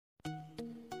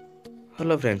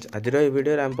Hello friends, आज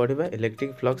video आम पढ़ा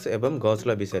इलेक्ट्रिक फ्लक्स एवं गॉस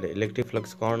लॉ विषय। इलेक्ट्रिक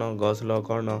फ्लक्स कौन, गॉस लॉ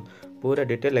कौन, पूरा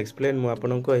डिटेल एक्सप्लेन मुझे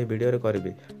आपको यह वीडियो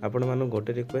करी। आपण मानू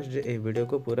गोटे रिक्वेस्ट जे यह वीडियो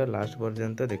को पूरा लास्ट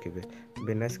पर्यंत देखिए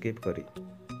बिना स्किप करी।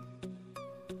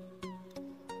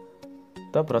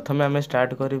 तो प्रथम आम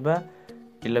स्टार्ट करवा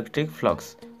इलेक्ट्रिक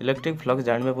फ्लक्स। इलेक्ट्रिक फ्लक्स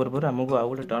जानवा पूर्व आमको आउ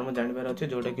गोटे टर्म जानवर अच्छे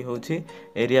जोटा कि हूँ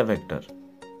एरिया वेक्टर।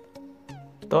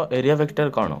 तो एरिया वेक्टर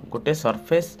कौन, गोटे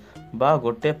सरफेस बा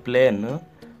गोटे प्लेन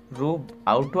रु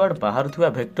आउटवर्ड बाहर थिबा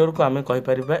वेक्टर को आमे कहि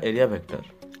परिबा एरिया वेक्टर।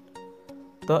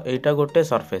 तो एटा गोटे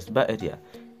सरफेस बा एरिया,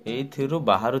 एथिरु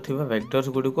बाहर थिबा वेक्टर्स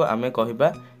गुडी को आमे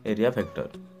कहिबा एरिया वेक्टर,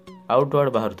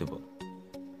 आउटवर्ड बाहर थिबो।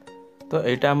 तो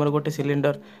एटा हमर गोटे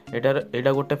सिलिंडर,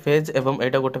 एटा गोटे फेज एवं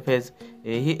एटा गोटे फेज।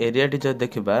 एही एरिया टी जब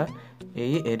देखिबा,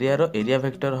 एही एरिया रो एरिया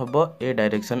वेक्टर हबो ए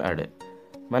डायरेक्शन आडे,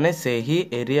 माने सेही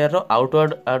एरिया रो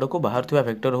आउटवर्ड आड़ को बाहर थिबा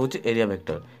वेक्टर होउची एरिया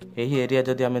वेक्टर। एही एरिया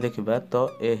जदि आमे देखिबा तो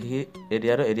एही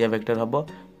एरिया रो एरिया वेक्टर हबो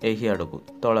एही आड़ को,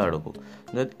 तळ आड़ को।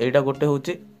 जदि एटा गोटे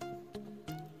होउची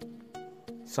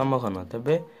समघन,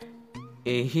 तबे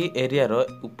एही एरिया रो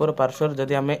ऊपर पार्श्व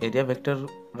जदि आमे एरिया वेक्टर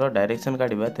रो डायरेक्शन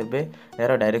काढिबा, तबे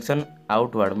यार डायरेक्शन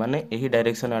आउटवर्ड माने एही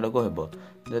डायरेक्शन आड़ को हेबो।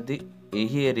 जदि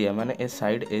एही एरिया माने ए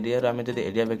साइड एरिया रो आमे जदि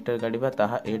एरिया वेक्टर काढिबा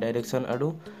ताहा ए डायरेक्शन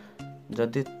आडू,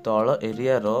 जदि तल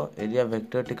एरिया रो एरिया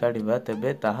वेक्टर टी काढिबा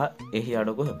तेबे ताहा एही आड़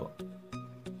को हेबो।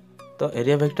 तो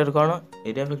एरिया वेक्टर कौन,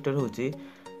 एरिया वेक्टर होची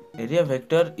area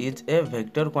vector is a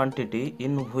vector quantity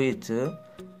in which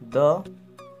the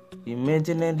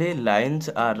imaginary lines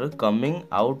are coming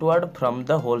outward from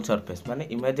the whole surface. माने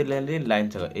इमेजिनरी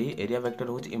लाइन्स, एही एरिया वेक्टर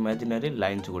होची इमेजिनरी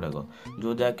लाइन्स गुडाको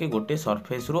जो जाके गोटे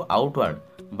सरफेस रु आउटवर्ड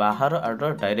बाहर आड़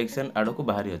डायरेक्शन आड़ को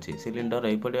बाहरी अछि। सिलिंडर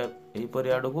एहीपरि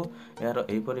आड़ को, यार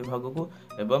एहीपरि भाग को,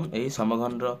 एवं एही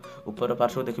समघन रो ऊपर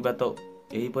पार्श्व देखिबा तो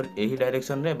एही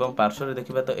डायरेक्शन रे, एवं पार्श्व रे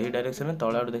देखिबा तो एही डायरेक्शन रे,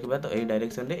 तळ आड़ देखिबा तो एही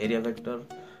डायरेक्शन रे एरिया वेक्टर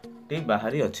टी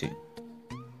बाहरी अछि।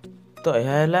 तो यह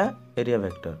हैला एरिया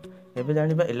वेक्टर। एबे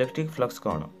जानिबा इलेक्ट्रिक फ्लक्स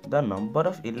कौन। The number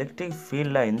of electric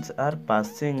field lines are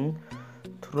passing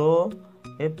through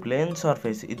a plane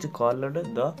surface is called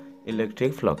the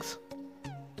electric flux.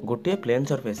 गोटे प्लेन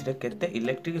सरफेस रे केते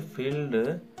इलेक्ट्रिक फील्ड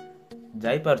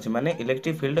जाई पारछि, माने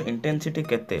इलेक्ट्रिक फील्ड इंटेंसिटी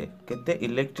केते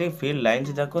इलेक्ट्रिक फील्ड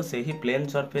लाइन्स जाको सेही प्लेन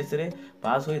सरफेस रे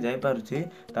पास होई जाई पारछि,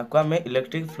 ताको हमें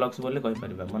इलेक्ट्रिक फ्लक्स बोली कहि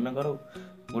परिबा। मन करो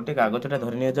गोटे कागजटा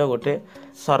धरि निया जाओ गोटे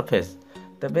सरफेस,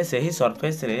 तबे सेही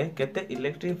सरफेस रे केते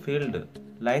इलेक्ट्रिक फील्ड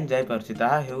लाइन जाई पारछि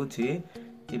ताहा हेउछि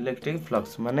इलेक्ट्रिक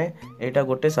फ्लक्स। माने एटा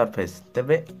गोटे सरफेस,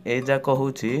 तबे ए जाको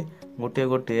होछि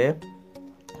गोटे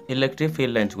इलेक्ट्रिक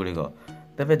फील्ड लाइन्स गुडी को।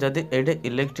 तबे जदि एडे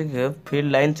इलेक्ट्रिक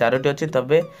फील्ड लाइन 4टी अछि,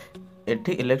 तबे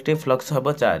एठी इलेक्ट्रिक फ्लक्स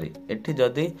हबो 4। एठी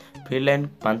जदि फील्ड लाइन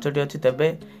 5टी अछि, तबे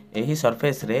एही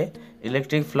सरफेस रे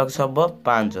इलेक्ट्रिक फ्लक्स हबो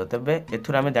 5। तबे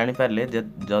एथुर आमे जानि पारले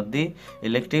जदि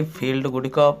इलेक्ट्रिक फील्ड गुडी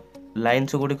को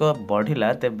लाइन्स गुडी को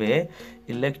बढ़िला, तबे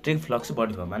इलेक्ट्रिक फ्लक्स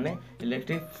बढ़िबो। माने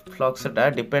इलेक्ट्रिक फ्लक्स टा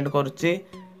डिपेंड करूची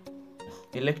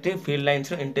इलेक्ट्रिक फील्ड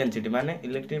लाइन्स रो इंटेंसिटी, माने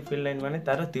इलेक्ट्रिक फील्ड लाइन माने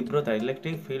तार तीव्रता,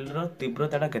 इलेक्ट्रिक फील्ड रो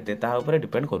तीव्रता केते ताहा ऊपर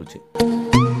डिपेंड करूची।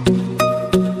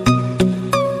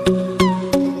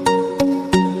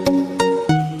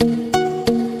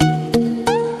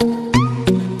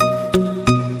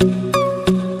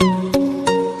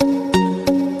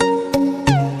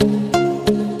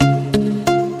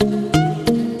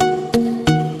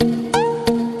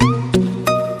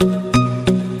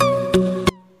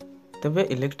 तबे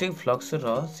इलेक्ट्रिक फ्लक्स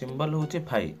रो सिंबल होची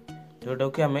फाई, जोटा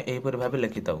कि आमे एही पर भाबे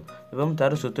लिखि ताऊ, एवं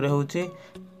तार सूत्र होची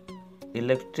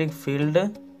इलेक्ट्रिक फील्ड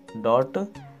डॉट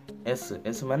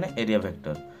एस माने एरिया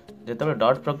वेक्टर। जेतबे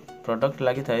डॉट प्रोडक्ट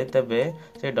लागि थाए, तबे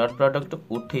से डॉट प्रोडक्ट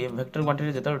उठी वेक्टर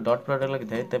क्वांटिटी जेतबे डॉट प्रोडक्ट लागि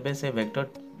थाए, तबे से वेक्टर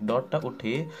डॉट टा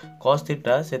उठी cos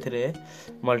थीटा सेथिरे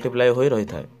मल्टीप्लाई होई रही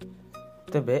थाए।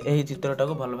 तबे एही चित्रटा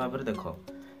को भल भाबरे देखो।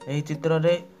 एही चित्र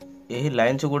रे एही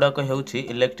लाइन्स गुडा को हेउची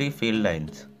इलेक्ट्रिक फील्ड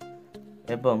लाइन्स,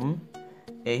 एवं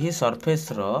एही सरफेस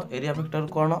रो एरिया वेक्टर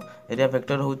कौन, एरिया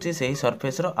वेक्टर होची सेही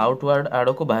सरफेस रो आउटवर्ड आड़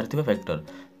को बाहर थिबा वेक्टर।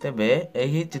 तबे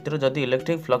एही चित्र जदि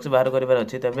इलेक्ट्रिक फ्लक्स बाहर करिवार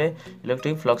अछि, तबे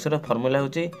इलेक्ट्रिक फ्लक्स रो फार्मूला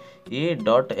होची E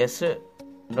dot S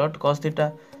dot cos theta.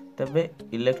 तबे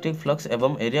इलेक्ट्रिक फ्लक्स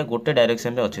एवं एरिया गोटे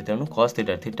डायरेक्शन रे अछि, तेनु cos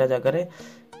थीटा थीटा जगह रे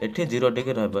एठी 0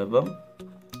 डिग्री रहबो, एवं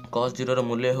cos 0 रो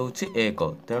मूल्य होची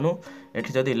 1। तेनु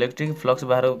एठी जदि इलेक्ट्रिक फ्लक्स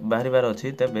बाहरिवार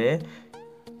अछि, तबे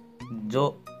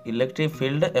जो इलेक्ट्रिक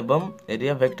फील्ड एवं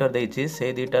एरिया वेक्टर देइछि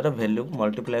से दुईटार वैल्यू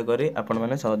मल्टीप्लाई करी आपण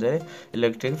माने सहजे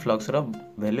इलेक्ट्रिक फ्लक्स रो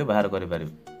वैल्यू बाहर करि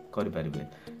परिबे।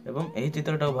 एवं एही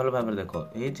चित्रटा भल भाबरे देखो।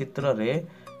 एही चित्र रे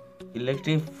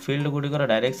इलेक्ट्रिक फील्ड गुडीकर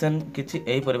डायरेक्शन किछि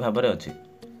एही परि भाबरे अछि,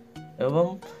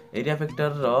 एवं एरिया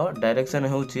वेक्टर रो डायरेक्शन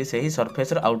होउछि सेही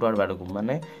सरफेस रो आउटवर्ड आड़ को,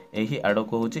 माने एही आड़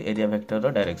को होउछि एरिया वेक्टर रो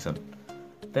डायरेक्शन।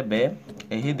 तेबे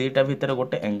यही दुईटा भितर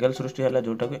गोटे एंगल सृष्टि है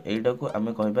जोटा को यहीटा को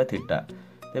आम कह थीटा।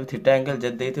 तेज थीटा एंगल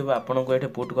जब आपन को ये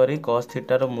पुट कर कस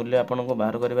थीटार मूल्य आपन को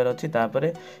बाहर करार अच्छी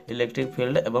इलेक्ट्रिक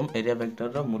फील्ड एवं एरिया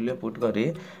वेक्टर मूल्य पुट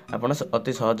कर आपड़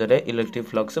अति सहजरे इलेक्ट्रिक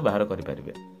फ्लक्स बाहर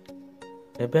करेंगे।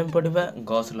 एवं हम पढ़ा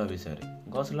गॉस लॉ विषय।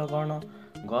 गॉस लॉ कौन?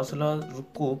 गॉस लॉ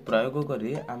को प्रयोग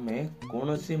करी आमे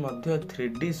कोनोसी मध्य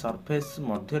 3D सरफेस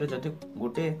मध्य जदि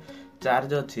गोटे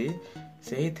चार्ज अच्छी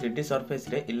से 3D सरफेस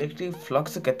रे इलेक्ट्रिक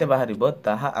फ्लक्स केते बाहर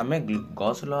ताहा आमे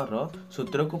गॉस लॉ रो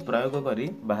सूत्र को प्रयोग करी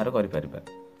बाहर करि परिबा।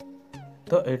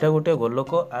 तो एटा गोटे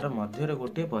गोलक आर मध्य रे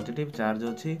गोटे पॉजिटिव चार्ज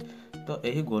अच्छी। तो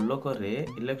यही गोलक रे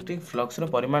इलेक्ट्रिक फ्लक्स रो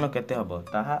परिमाण केते हबो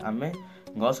ताहा आमे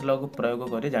गॉस लॉ को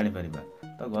प्रयोग करी जानि परिबा।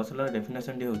 तो गॉस लॉ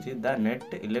डेफिनेशन डी होची the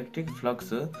net electric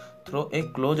flux through a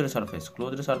closed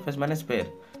surface माने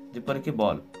स्फीयर जेपर कि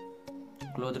ball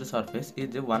closed surface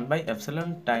is 1 by epsilon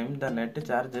time the net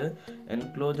charge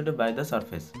enclosed by the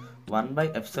surface 1 by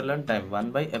epsilon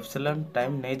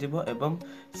time नहीं जीवो एवं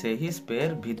सेही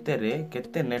स्पेयर भितरे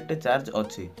केते नेट चार्ज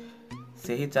अछि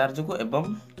सेही चार्ज को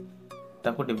एवं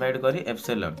ताको डिवाइड करी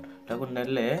एप्सिलॉन ताको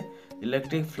नेले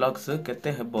इलेक्ट्रिक फ्लक्स केते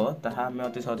हेबो ताहा हम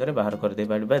अति सहजरे बाहर कर दे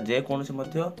पारिबा जे कोनसी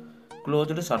मध्य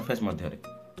क्लोज्ड सरफेस मध्य रे।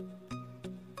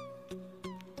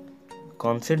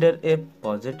 Consider a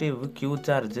positive Q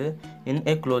charge in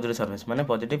a closed surface माने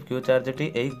positive Q charge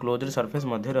टी एही closed surface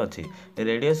मध्य रे अछि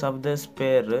radius of the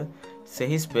sphere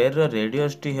सेही स्पेयर रो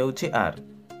रेडियस टी हेउछि r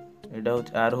एटा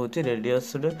होछि r होछि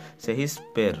रेडियस सेही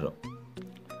स्पेयर रो।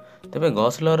 तबे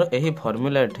गॉस लॉ रो एही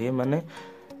फार्मूला ठी माने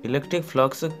इलेक्ट्रिक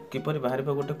फ्लक्स किपरि बाहर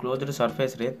गोटे क्लोज्ड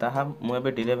सरफेस रे ताहा मु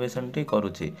एबे डेरिवेशन टी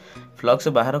करूछि। फ्लक्स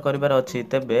बाहर करिवार अछि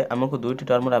तेबे हमकु दुईटी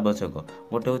टर्म आवश्यक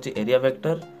गोटे होछि एरिया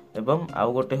वेक्टर एवं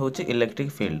आउ गोटे होछि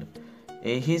इलेक्ट्रिक फील्ड।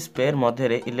 एही स्पेयर मध्य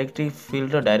रे इलेक्ट्रिक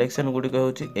फील्ड रो डायरेक्शन गुडी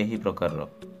होछि एही प्रकार रो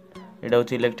एटा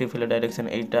होछि इलेक्ट्रिक फील्ड डायरेक्शन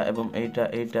एटा एवं एटा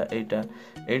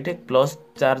एटे प्लस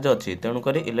चार्ज अछि तेनु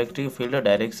करी इलेक्ट्रिक फील्ड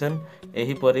डायरेक्शन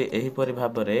एही परि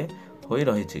भाबरे होई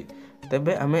रहिछि।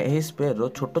 तेबे आमे एही स्पेयर रो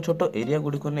छोटो छोटो एरिया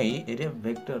गुडी को नै एरिया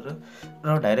वेक्टर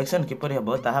रो डायरेक्शन किपरि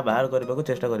हबो ताहा बाहर करबा को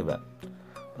चेष्टा करबा।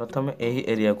 प्रथम एही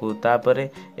एरिया को तापरे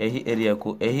एही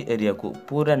एरिया को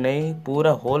पूरा नहीं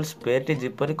पूरा होल स्पेयर टी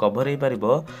जिपरि कवर हे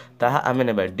परिबो ताहा आमे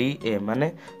नेबा डीए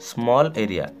माने स्मॉल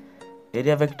एरिया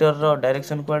वेक्टर रो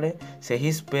डायरेक्शन कुआडे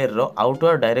सेही स्पेयर रो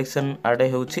आउटवर्ड डायरेक्शन आडे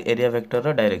होउछि एरिया वेक्टर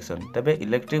रो डायरेक्शन। तबे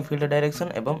इलेक्ट्रिक फील्ड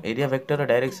डायरेक्शन एवं एरिया वेक्टर रो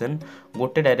डायरेक्शन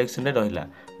गोटे डायरेक्शन रे रहिला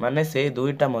माने से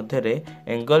दुईटा मध्य रे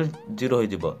एंगल 0 होई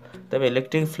जिवो। तबे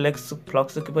इलेक्ट्रिक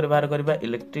फ्लक्स किपरि बाहर करबा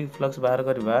इलेक्ट्रिक फ्लक्स बाहर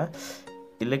करबा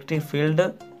इलेक्ट्रिक फील्ड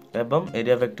एवं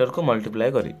एरिया वेक्टर को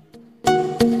मल्टीप्लाई करी।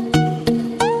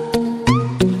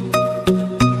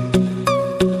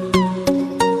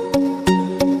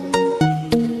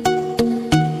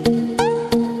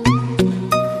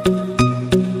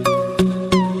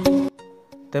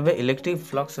 तेबे इलेक्ट्रिक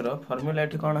फ्लक्स रो फार्मूला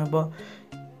एठी कोन हबो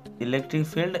इलेक्ट्रिक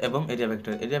फील्ड एवं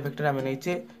एरिया वेक्टर आमे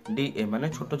नैचे डीए माने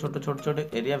छोटो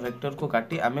एरिया वेक्टर को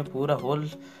काटी आमे पूरा होल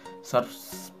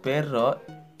स्पेयर रो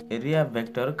एरिया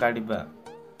वेक्टर काढिबा।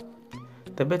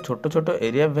 तेबे छोटो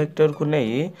एरिया वेक्टर को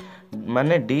नहीं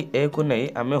माने डीए को नहीं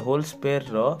आमे होल स्पेयर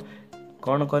रो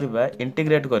कौन करबा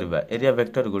इंटीग्रेट करबा एरिया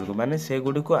वेक्टर गुडी को माने से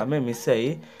गुडी को आमे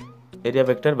मिसाई एरिया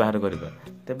वेक्टर बाहर करबा।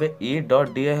 तेबे ई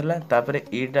डॉट डीए हला तापरे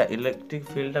ईटा इलेक्ट्रिक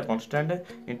फील्ड कांस्टेंट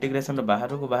इंटीग्रेशन रो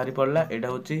बाहर को बाहरी पड़ला एटा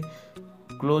होची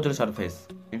क्लोज्ड सरफेस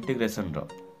इंटीग्रेशन रो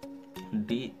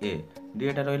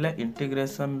डीए टा रहला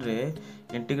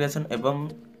इंटीग्रेशन एवं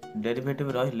डेरिवेटिव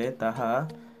रहिले ताहा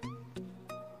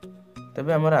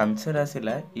तबे हमर आंसर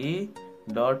आसिला ई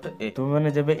डॉट ए। तुम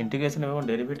माने जेबे इंटीग्रेशन एवं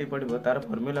डेरिवेटिव पढिबो तार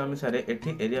फार्मूला अनुसार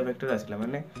एठी एरिया वेक्टर आसिला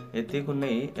माने एती को नै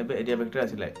एबे एरिया वेक्टर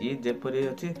आसिला ई जेपरि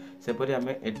अछि सेपरि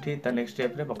हमें एठी ता नेक्स्ट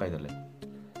स्टेप रे पकाइ दले।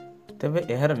 तबे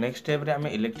एहर नेक्स्ट स्टेप रे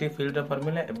हमें इलेक्ट्रिक फील्ड रो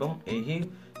फार्मूला एवं एही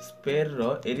स्पेयर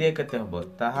रो एरिया केते हबो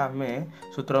ताहा हमें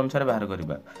सूत्र अनुसार बाहर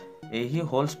करबा। एही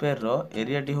होल स्पेयर रो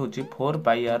एरिया टी होची 4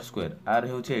 पाई r स्क्वायर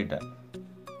r होची एटा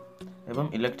एवं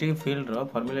इलेक्ट्रिक फील्ड रो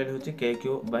फार्मूला होची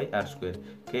kq by r square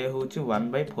k होची 1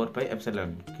 by 4 पाई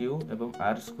एप्सिलॉन q एवं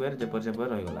r स्क्वायर जेपर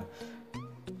रहि गला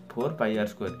 4 पाई r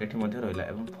स्क्वायर एठी मध्ये रहिला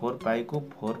एवं 4 पाई को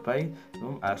 4 पाई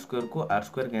एवं r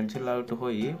स्क्वायर कैंसिल आउट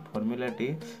होई formula T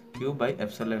q by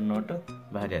epsilon not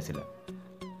बाहर आसिला।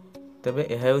 तबे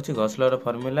एहा होची Gauss law row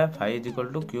formula phi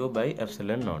 = q by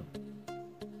epsilon not.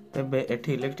 तबे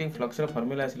एठी electric flux row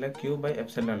formula आसिला q by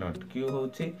epsilon not q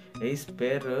होची एही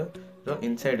स्पेयर रो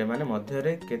इनसाइड माने मध्य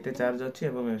रे केते चार्ज अछि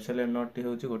एवं एप्सिलॉन नॉट टी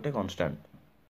होची गोटे कांस्टेंट।